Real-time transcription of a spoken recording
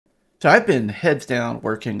So I've been heads down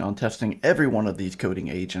working on testing every one of these coding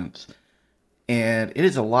agents, and it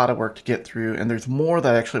is a lot of work to get through, and there's more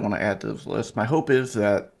that I actually want to add to this list. My hope is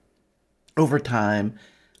that over time,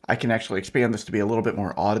 I can actually expand this to be a little bit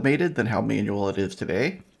more automated than how manual it is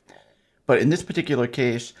today. But in this particular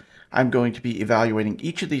case, I'm going to be evaluating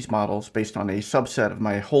each of these models based on a subset of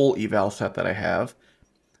my whole eval set that I have.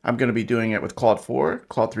 I'm going to be doing it with Claude 4,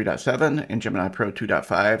 Claude 3.7, and Gemini Pro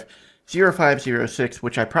 2.5, 0506,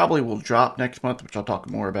 which I probably will drop next month, which I'll talk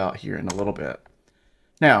more about here in a little bit.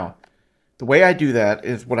 Now, the way I do that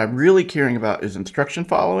is what I'm really caring about is instruction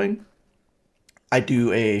following. I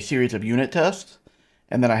do a series of unit tests,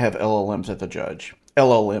 and then I have LLM as a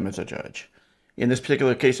judge. In this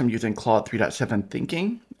particular case, I'm using Claude 3.7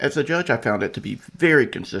 Thinking as a judge. I found it to be very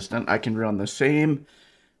consistent. I can run the same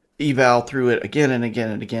eval through it again and again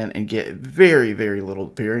and again and get very, very little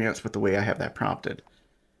variance with the way I have that prompted.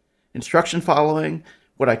 Instruction following,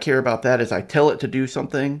 what I care about that is I tell it to do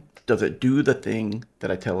something. Does it do the thing that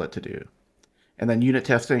I tell it to do? And then unit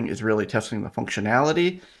testing is really testing the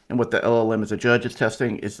functionality. And what the LLM as a judge is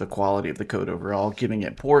testing is the quality of the code overall, giving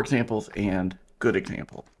it poor examples and good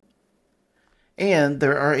examples. And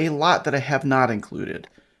there are a lot that I have not included.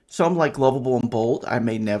 Some like Lovable and Bold I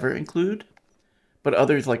may never include, but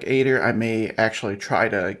others like Aider I may actually try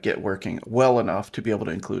to get working well enough to be able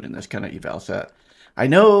to include in this kind of eval set. I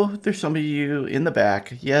know there's some of you in the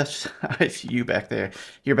back. Yes, I see you back there.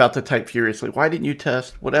 You're about to type furiously, why didn't you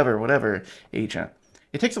test whatever agent?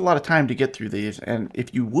 It takes a lot of time to get through these, and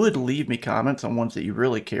if you would leave me comments on ones that you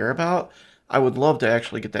really care about, I would love to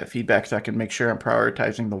actually get that feedback so I can make sure I'm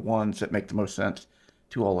prioritizing the ones that make the most sense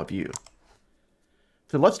to all of you.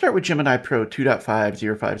 So let's start with Gemini Pro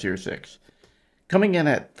 2.5 0506. Coming in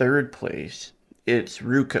at third place, it's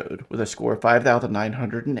RooCode with a score of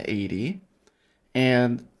 5,980.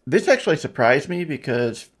 And this actually surprised me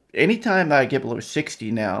because anytime that I get below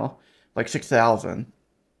 60 now, like 6,000,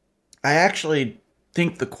 I actually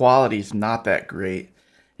think the quality is not that great.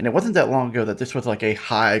 And it wasn't that long ago that this was like a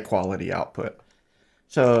high quality output.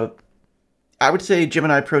 So I would say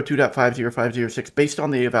Gemini Pro 2.5 0506, based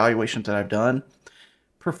on the evaluations that I've done,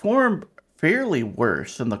 performed fairly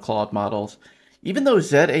worse than the Claude models. Even though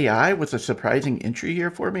Zed AI was a surprising entry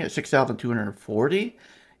here for me at 6,240,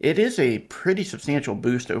 it is a pretty substantial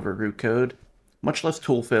boost over RooCode, much less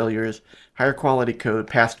tool failures, higher quality code,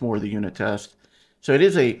 passed more of the unit test. So it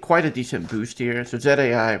is quite a decent boost here. So Zed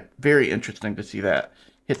AI, very interesting to see that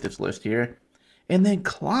hit this list here. And then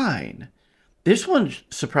Cline. This one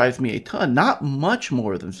surprised me a ton. Not much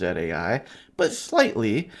more than Zed AI, but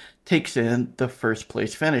slightly takes in the first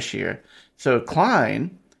place finish here. So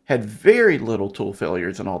Cline had very little tool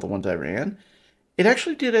failures in all the ones I ran. It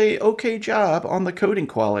actually did a okay job on the coding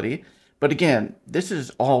quality, but again, this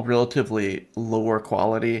is all relatively lower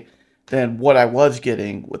quality than what I was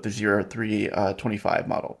getting with the 0325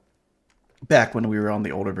 model back when we were on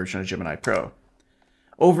the older version of Gemini Pro.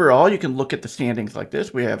 Overall, you can look at the standings like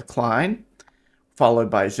this. We have Cline,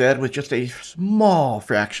 followed by Zed with just a small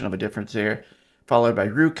fraction of a difference there, followed by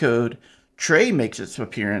RooCode. Trey makes its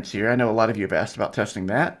appearance here. I know a lot of you have asked about testing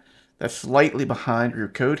that. That's slightly behind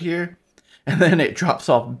RooCode here. And then it drops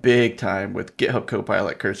off big time with GitHub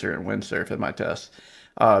Copilot, Cursor, and Windsurf in my tests.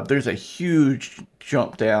 There's a huge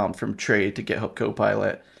jump down from Trey to GitHub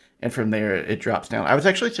Copilot, and from there it drops down. I was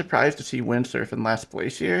actually surprised to see Windsurf in last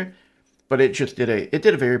place here, but it just did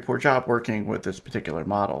a very poor job working with this particular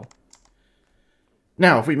model.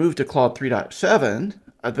 Now, if we move to Claude 3.7,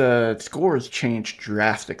 the scores changed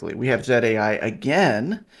drastically. We have Zed AI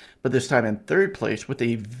again, but this time in third place with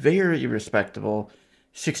a very respectable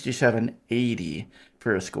 6780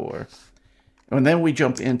 for a score. And then we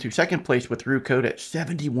jump into second place with RooCode at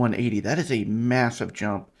 7180. That is a massive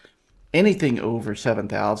jump. Anything over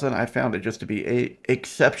 7,000, I found it just to be a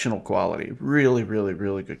exceptional quality. Really, really,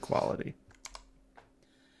 really good quality.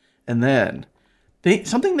 And then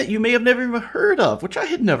something that you may have never even heard of, which I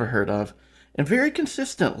had never heard of, and very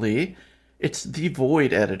consistently, it's the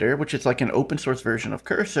Void editor, which is like an open source version of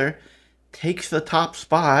Cursor, takes the top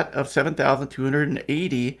spot of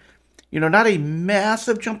 7,280. You know, not a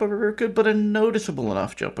massive jump over RooCode, but a noticeable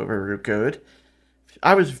enough jump over RooCode.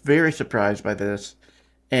 I was very surprised by this.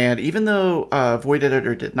 And even though Void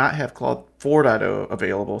Editor did not have Claude 4.0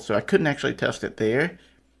 available, so I couldn't actually test it there,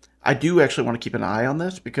 I do actually want to keep an eye on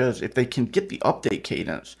this, because if they can get the update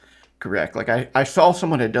cadence correct, like I saw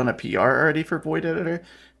someone had done a PR already for Void Editor,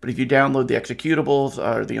 but if you download the executables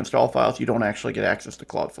or the install files, you don't actually get access to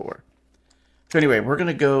Claude 4. So anyway, we're going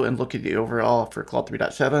to go and look at the overall for Claude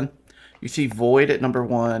 3.7. You see Void at number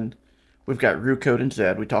 1. We've got RooCode and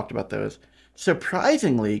Zed. We talked about those.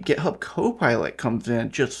 Surprisingly, GitHub Copilot comes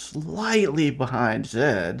in just slightly behind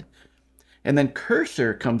Zed, and then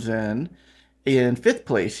Cursor comes in 5th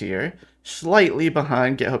place here, slightly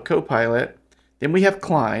behind GitHub Copilot. Then we have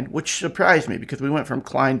Cline, which surprised me because we went from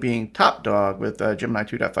Cline being top dog with Gemini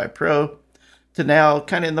 2.5 Pro to now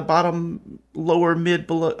kind of in the bottom, lower mid,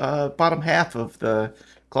 bottom half of the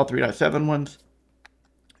Claude 3.7 ones.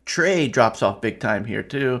 Trey drops off big time here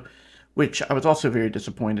too, which I was also very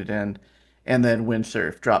disappointed in. And then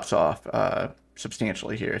Windsurf drops off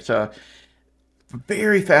substantially here. So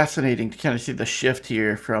very fascinating to kind of see the shift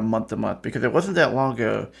here from month to month, because it wasn't that long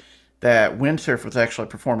ago that Windsurf was actually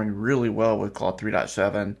performing really well with Claude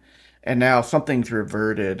 3.7, and now something's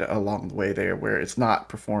reverted along the way there where it's not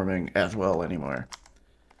performing as well anymore.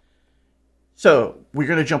 So we're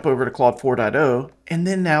going to jump over to Claude 4.0, and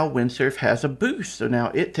then now Windsurf has a boost. So now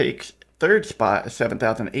it takes 3rd spot at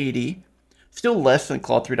 7,080, still less than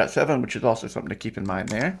Claude 3.7, which is also something to keep in mind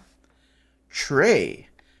there. Trey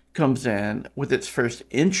comes in with its first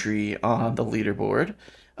entry on the leaderboard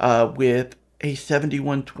with a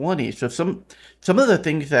 7120. So some of the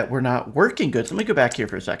things that were not working good. So let me go back here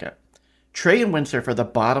for a second. Trey and Windsurf are the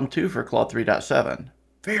bottom 2 for Claude 3.7.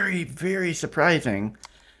 Very, very surprising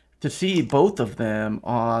to see both of them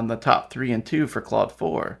on the top 3 and 2 for Claude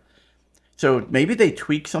 4. So maybe they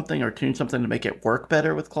tweak something or tune something to make it work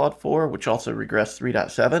better with Claude 4, which also regressed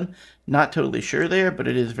 3.7. Not totally sure there, but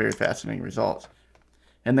it is very fascinating results.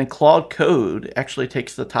 And then Claude Code actually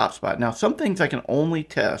takes the top spot. Now, some things I can only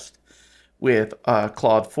test with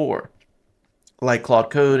Claude 4, like Claude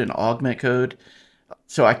Code and Augment Code.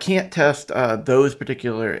 So I can't test those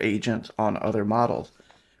particular agents on other models.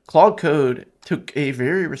 Claude Code took a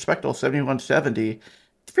very respectable 7170,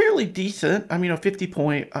 fairly decent. I mean, a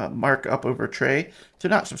 50-point mark up over Trey. So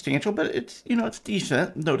not substantial, but it's, you know, it's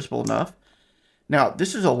decent, noticeable enough. Now,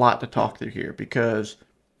 this is a lot to talk through here because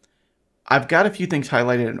I've got a few things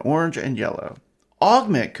highlighted in orange and yellow.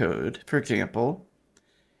 Augment Code, for example,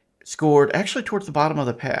 scored actually towards the bottom of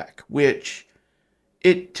the pack, which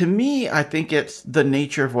to me, I think it's the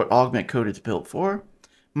nature of what Augment Code is built for.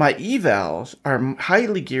 My evals are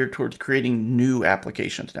highly geared towards creating new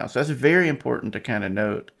applications now. So that's very important to kind of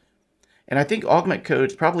note. And I think Augment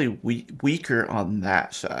Code is probably weaker on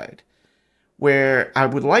that side, where I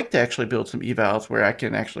would like to actually build some evals where I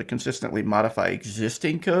can actually consistently modify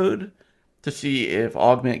existing code to see if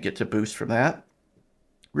Augment gets a boost from that.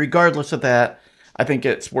 Regardless of that, I think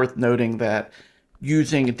it's worth noting that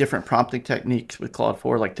using different prompting techniques with Claude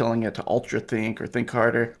 4, like telling it to ultra think or think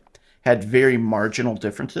harder, had very marginal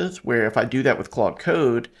differences, where if I do that with Claude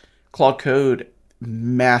Code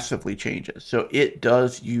massively changes. So it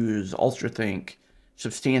does use ultra think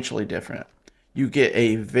substantially different. You get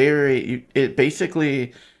a it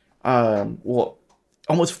basically will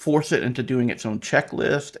almost force it into doing its own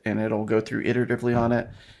checklist, and it'll go through iteratively on it.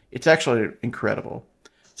 It's actually incredible.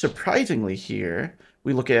 Surprisingly here,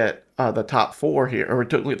 we look at the top 4 here, or we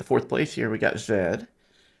look at the 4th place here. We got Zed,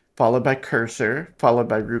 followed by Cursor, followed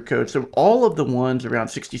by RooCode. So all of the ones around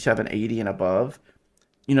 67, 80 and above,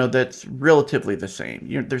 you know, that's relatively the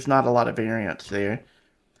same. There's not a lot of variance there.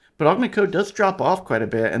 But Augment Code does drop off quite a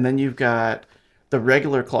bit. And then you've got the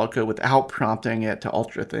regular Claude Code without prompting it to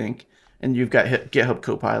ultra think. And you've got GitHub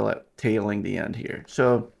Copilot tailing the end here.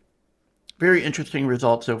 So very interesting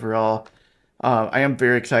results overall. I am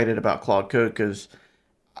very excited about Claude Code because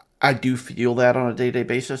I do feel that on a day-to-day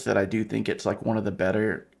basis, that I do think it's like one of the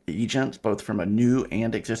better agents, both from a new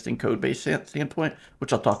and existing code base standpoint,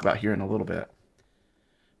 which I'll talk about here in a little bit.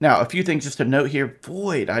 Now, a few things just to note here.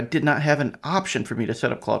 Void, I did not have an option for me to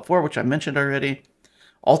set up Claude 4, which I mentioned already.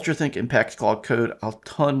 UltraThink impacts Claude Code a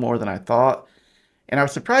ton more than I thought. And I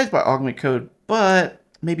was surprised by Augment Code, but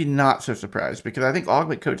maybe not so surprised, because I think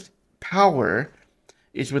Augment Code's power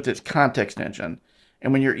is with its context engine.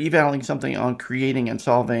 And when you're evaluating something on creating and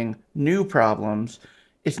solving new problems,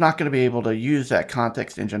 it's not going to be able to use that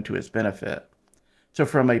context engine to its benefit. So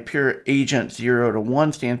from a pure agent 0 to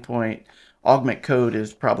 1 standpoint, Augment Code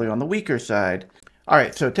is probably on the weaker side. All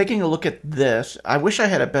right, so taking a look at this, I wish I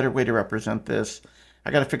had a better way to represent this.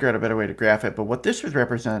 I got to figure out a better way to graph it, but what this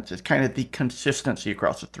represents is kind of the consistency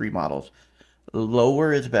across the 3 models.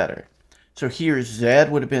 Lower is better. So here,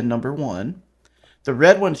 Zed would have been number 1. The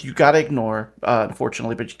red ones you got to ignore,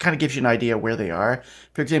 unfortunately, but it kind of gives you an idea where they are.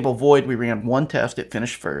 For example, Void, we ran 1 test, it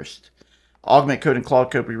finished first. Augment Code and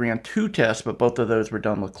Claude Code, we ran 2 tests, but both of those were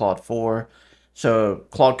done with Claude 4. So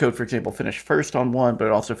Claude Code, for example, finished first on 1, but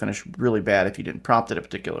it also finished really bad if you didn't prompt it a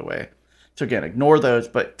particular way. So again, ignore those.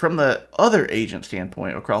 But from the other agent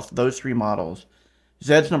standpoint, across those 3 models,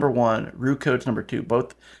 Zed's number 1, RooCode's number 2,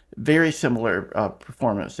 both very similar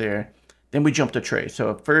performance there. Then we jump to Trey.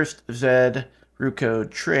 So first, Zed,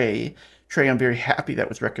 RooCode, Trey. Trey, I'm very happy that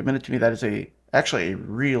was recommended to me. That is actually a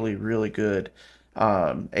really, really good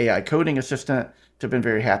AI coding assistant. So I've been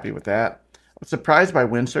very happy with that. I was surprised by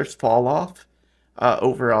Windsurf's fall off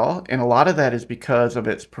overall, and a lot of that is because of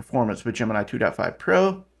its performance with Gemini 2.5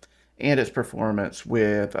 Pro and its performance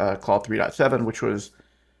with Claude 3.7, which was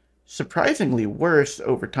surprisingly worse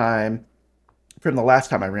over time from the last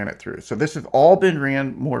time I ran it through. So this has all been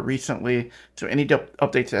ran more recently, so any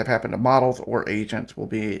updates that have happened to models or agents will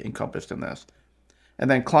be encompassed in this. And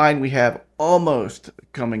then Cline, we have almost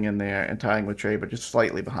coming in there and tying with Trey, but just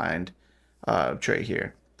slightly behind Trey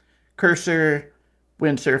here. Cursor,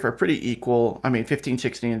 Windsurf are pretty equal. I mean, 15,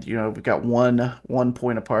 16, you know, we've got one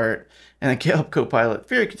point apart. And then GitHub Copilot,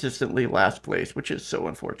 very consistently last place, which is so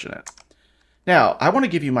unfortunate. Now, I want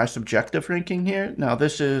to give you my subjective ranking here. Now,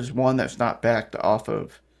 this is one that's not backed off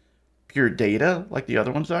of pure data like the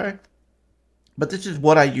other ones are. But this is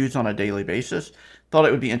what I use on a daily basis. Thought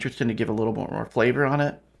it would be interesting to give a little more flavor on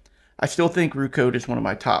it. I still think RooCode is one of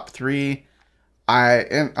my top 3.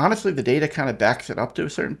 And honestly, the data kind of backs it up to a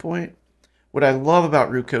certain point. What I love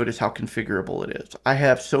about RooCode is how configurable it is. I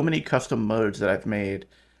have so many custom modes that I've made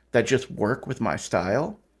that just work with my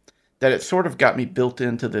style that it sort of got me built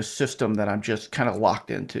into this system that I'm just kind of locked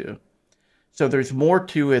into. So there's more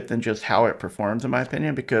to it than just how it performs, in my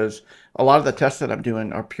opinion, because a lot of the tests that I'm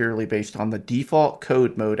doing are purely based on the default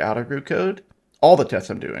code mode out of RooCode. All the tests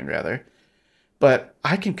I'm doing, rather. But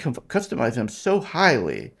I can customize them so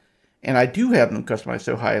highly, and I do have them customized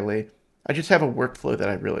so highly. I just have a workflow that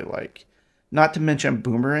I really like. Not to mention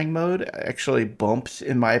boomerang mode actually bumps,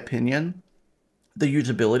 in my opinion, the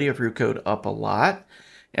usability of RooCode up a lot.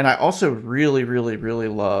 And I also really, really, really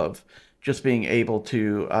love just being able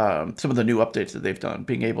to, some of the new updates that they've done,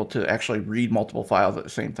 being able to actually read multiple files at the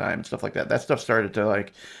same time and stuff like that. That stuff started to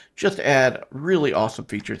like just add really awesome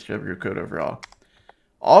features to RooCode overall.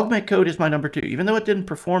 Augment Code is my number 2. Even though it didn't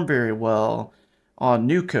perform very well on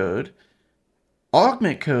new code,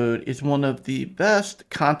 Augment Code is one of the best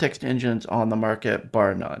context engines on the market,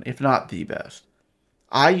 bar none, if not the best.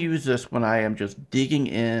 I use this when I am just digging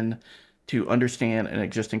in to understand an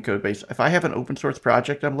existing code base. If I have an open source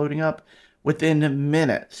project I'm loading up, within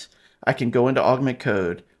minutes, I can go into Augment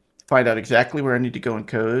Code, find out exactly where I need to go in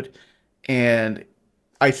code, and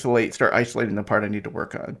start isolating the part I need to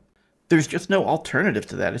work on. There's just no alternative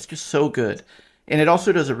to that. It's just so good. And it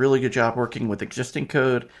also does a really good job working with existing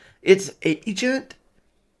code. Its agent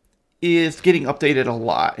is getting updated a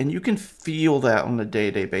lot, and you can feel that on a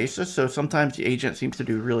day-to-day basis. So sometimes the agent seems to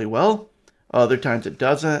do really well. Other times it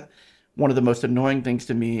doesn't. One of the most annoying things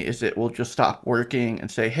to me is it will just stop working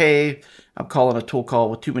and say, hey, I'm calling a tool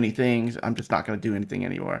call with too many things. I'm just not going to do anything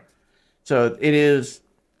anymore. So it is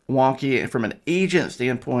wonky. And from an agent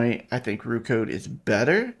standpoint, I think RooCode is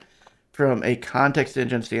better. From a context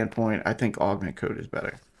engine standpoint, I think Augment Code is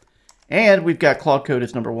better. And we've got Claude Code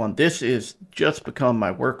as number 1. This is just become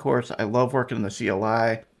my workhorse. I love working in the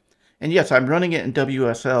CLI. And yes, I'm running it in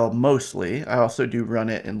WSL mostly. I also do run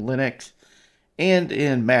it in Linux and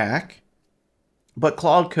in Mac. But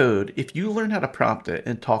Claude Code, if you learn how to prompt it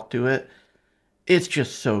and talk to it, it's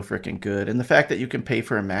just so freaking good. And the fact that you can pay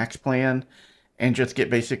for a max plan and just get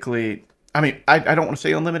basically, I mean, I don't want to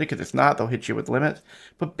say unlimited because it's not. They'll hit you with limits.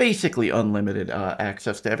 But basically unlimited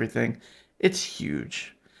access to everything. It's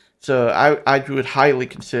huge. So I would highly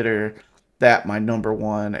consider that my number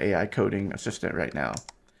 1 AI coding assistant right now.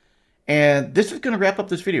 And this is going to wrap up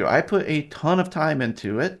this video. I put a ton of time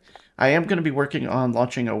into it. I am going to be working on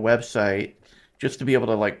launching a website just to be able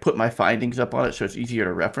to like put my findings up on it so it's easier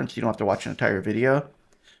to reference. You don't have to watch an entire video.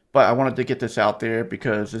 But I wanted to get this out there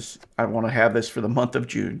because I want to have this for the month of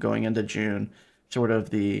June, going into June, sort of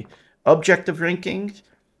the objective rankings,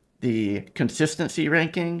 the consistency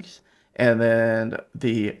rankings, and then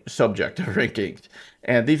the subjective rankings.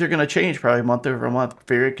 And these are going to change probably month over month,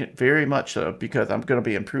 very much so, because I'm going to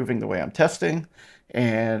be improving the way I'm testing,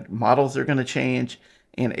 and models are going to change,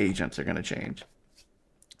 and agents are going to change.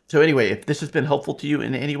 So anyway, if this has been helpful to you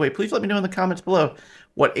in any way, please let me know in the comments below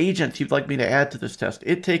what agents you'd like me to add to this test.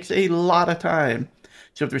 It takes a lot of time.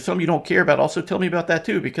 So if there's some you don't care about, also tell me about that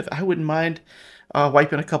too, because I wouldn't mind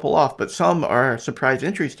wiping a couple off. But some are surprise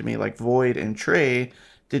entries to me, like Void and Trey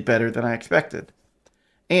did better than I expected.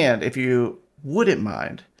 And if you wouldn't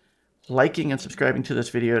mind liking and subscribing to this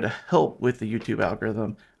video to help with the YouTube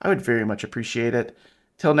algorithm, I would very much appreciate it.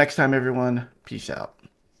 Till next time, everyone, peace out.